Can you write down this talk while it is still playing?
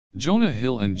Jonah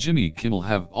Hill and Jimmy Kimmel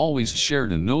have always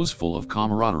shared a noseful of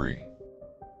camaraderie.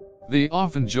 They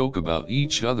often joke about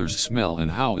each other's smell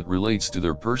and how it relates to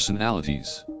their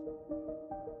personalities.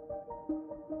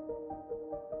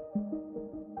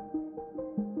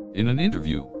 In an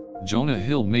interview, Jonah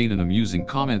Hill made an amusing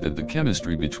comment that the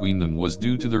chemistry between them was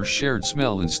due to their shared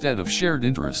smell instead of shared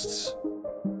interests.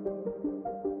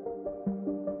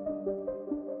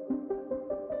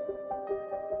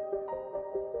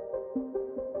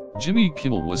 Jimmy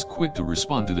Kimmel was quick to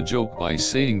respond to the joke by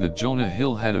saying that Jonah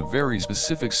Hill had a very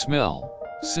specific smell,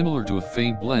 similar to a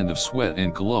faint blend of sweat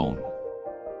and cologne.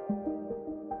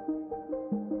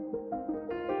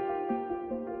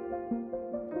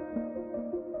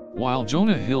 While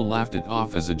Jonah Hill laughed it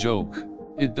off as a joke,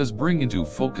 it does bring into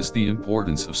focus the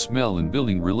importance of smell in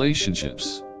building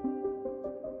relationships.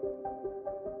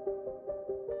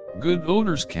 Good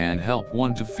odors can help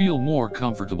one to feel more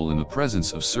comfortable in the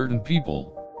presence of certain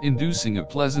people, inducing a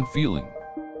pleasant feeling.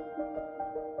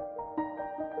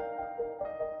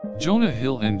 Jonah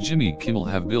Hill and Jimmy Kimmel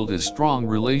have built a strong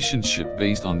relationship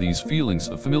based on these feelings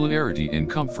of familiarity and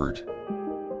comfort.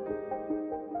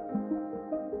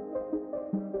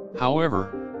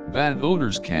 However, bad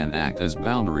odors can act as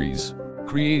boundaries,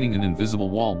 creating an invisible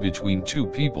wall between two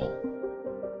people.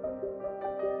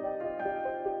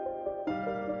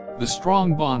 The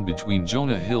strong bond between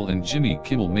Jonah Hill and Jimmy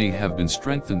Kimmel may have been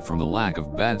strengthened from the lack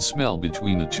of bad smell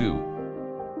between the two.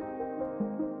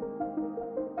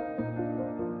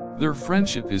 Their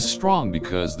friendship is strong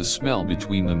because the smell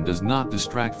between them does not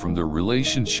distract from their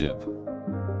relationship.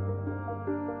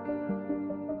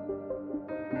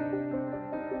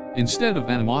 Instead of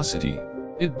animosity,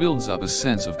 it builds up a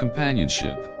sense of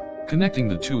companionship, connecting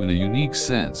the two in a unique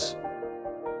sense.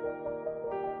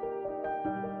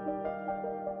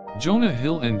 Jonah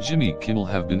Hill and Jimmy Kimmel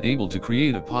have been able to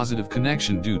create a positive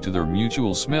connection due to their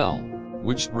mutual smell,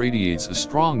 which radiates a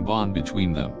strong bond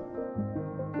between them.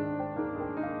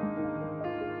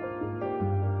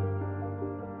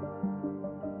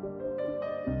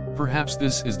 Perhaps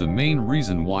this is the main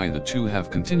reason why the two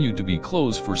have continued to be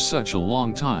close for such a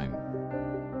long time.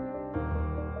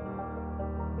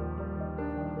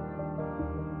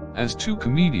 As two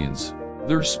comedians,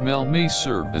 their smell may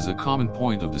serve as a common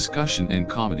point of discussion and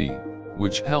comedy,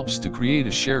 which helps to create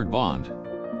a shared bond.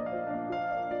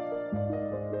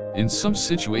 In some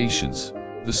situations,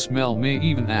 the smell may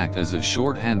even act as a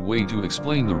shorthand way to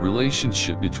explain the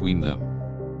relationship between them.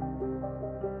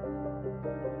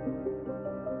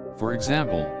 For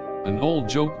example, an old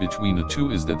joke between the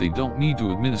two is that they don't need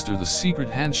to administer the secret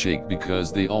handshake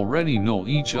because they already know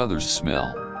each other's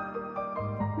smell.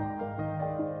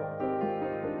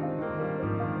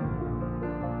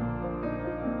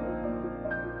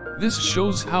 This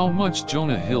shows how much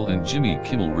Jonah Hill and Jimmy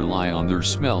Kimmel rely on their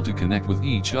smell to connect with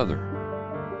each other.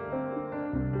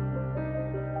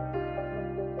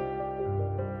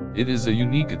 It is a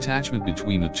unique attachment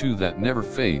between the two that never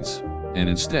fades, and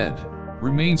instead,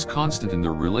 remains constant in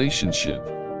their relationship.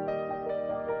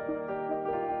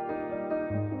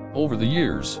 Over the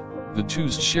years, the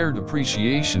two's shared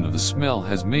appreciation of the smell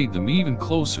has made them even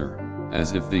closer,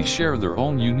 as if they share their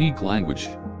own unique language.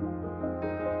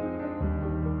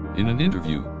 In an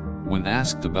interview, when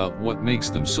asked about what makes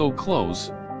them so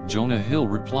close, Jonah Hill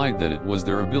replied that it was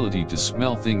their ability to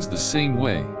smell things the same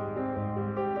way.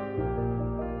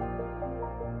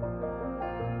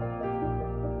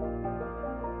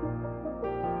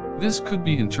 This could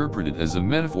be interpreted as a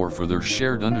metaphor for their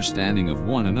shared understanding of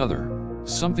one another,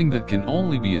 something that can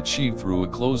only be achieved through a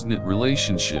close-knit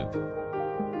relationship.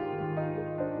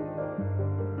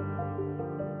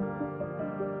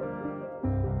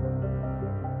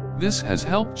 This has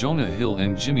helped Jonah Hill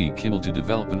and Jimmy Kimmel to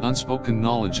develop an unspoken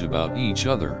knowledge about each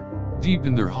other, deep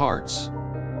in their hearts.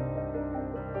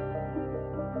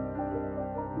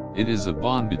 It is a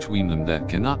bond between them that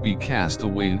cannot be cast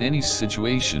away in any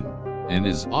situation, and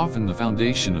is often the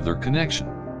foundation of their connection.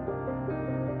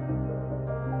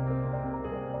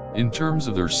 In terms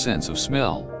of their sense of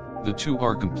smell, the two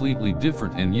are completely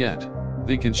different, and yet,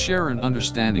 they can share an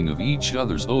understanding of each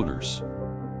other's odors.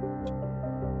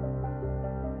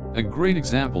 A great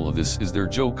example of this is their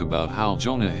joke about how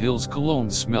Jonah Hill's cologne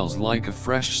smells like a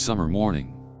fresh summer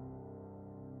morning.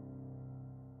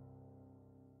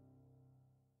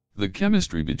 The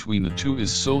chemistry between the two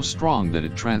is so strong that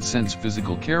it transcends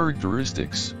physical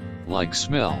characteristics, like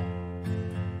smell.